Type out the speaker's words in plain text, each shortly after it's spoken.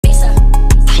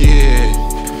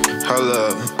Hold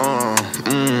up,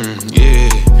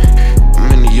 yeah. I'm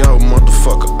in the yo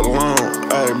motherfucker alone.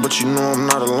 Ayy, but you know I'm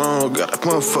not alone. Got that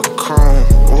motherfucker chrome.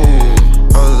 Ooh,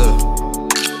 hold up.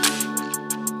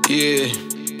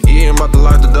 Yeah, I'm about to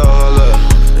lock the door. Hold up.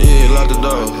 Yeah, lock the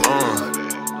door.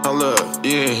 Hold up.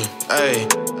 Yeah,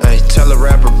 ayy, tell a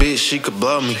rapper bitch she could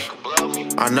blow me.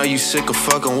 I know you sick of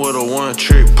fucking with a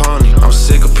one-trick pony. I'm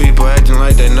sick of people acting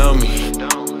like they know me.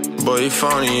 Boy, you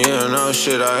phony, yeah, no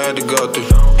shit I had to go through.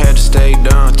 Had to stay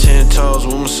down 10 toes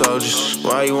with my soldiers.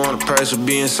 Why you want a price of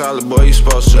being solid, boy, you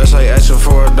supposed to. That's like asking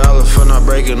for $1 for not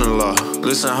breaking the law.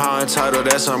 Listen how entitled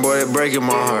that song, boy, it breaking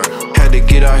my heart. Had to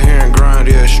get out here and grind,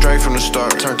 yeah, straight from the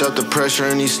start. Turned up the pressure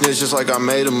in these snitches like I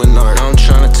made them a narc. I'm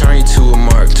trying to turn you to a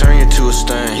mark, turn you to a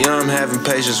stain. Yeah, I'm having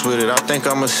patience with it, I think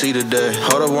I'ma see the day.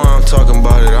 Hold up while I'm talking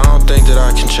about it, I don't think that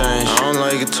I can change. I don't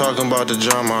like it talking about the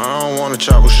drama, I don't wanna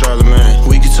chop with Charlamagne.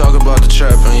 We can talk about the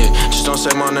trappin, yeah, just don't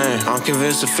say my name. I'm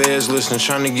convinced the feds listening,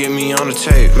 trying to get me on the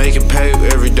tape. Make it pay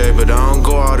every day, but I don't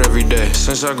go out every day.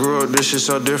 Since I grew up, this shit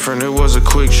so different, it was a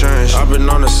quick change. I've been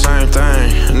on the same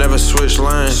thing, never switched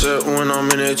lanes. Except when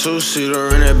I'm in that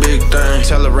two-seater, in that big thing.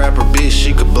 Tell a rapper bitch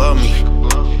she could blow me.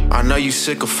 I know you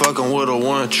sick of fucking with a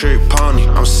one-trick pony.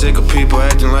 I'm sick of people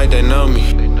acting like they know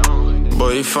me.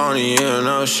 Boy, you phony, yeah,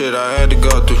 no shit I had to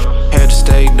go through. Had to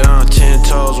stay down 10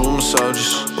 toes with my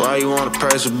soldiers. Why you want a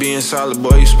price of being solid,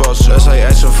 boy, you supposed to. That's like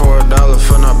asking for $1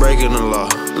 for not breaking the law.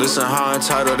 Listen how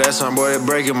entitled that song, boy, it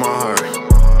breaking my heart.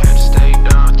 Had to stay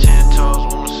down 10 toes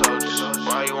with my soldiers.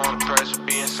 Why you want a price of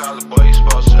being solid, boy, you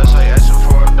supposed to. That's like asking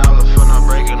for $1 for not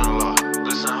breaking the law.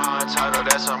 Listen how entitled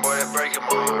that song, boy, it breaking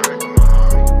my heart.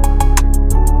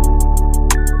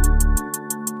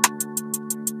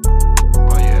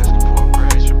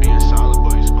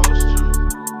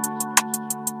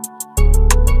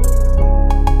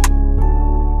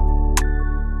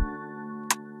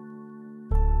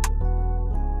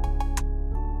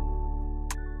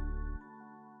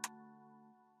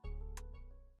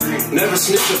 Never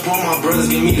snitch up on my brothers,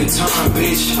 give me the time,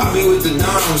 bitch. I be with the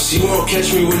dimes, you won't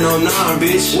catch me with no 9,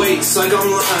 bitch. Wait, it's like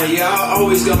I'm lying, yeah, I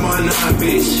always got my 9,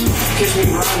 bitch. Catch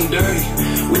me riding dirty,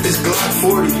 with this Glock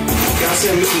 40. God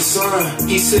sent me the sign,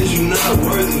 he says you not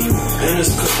worthy. And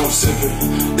this cup I'm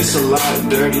sipping, this a lot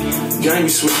dirty. Gang be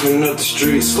sweeping up the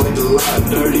streets like the lot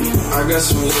dirty. I got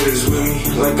some haters with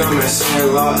me, like I'm at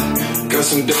Sandlot. Got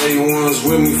some day ones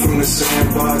with me from the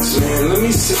sandbox. Man, let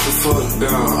me sit the fuck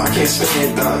down, I can't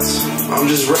stand thoughts. I'm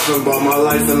just rapping about my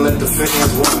life and let the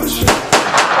fans watch.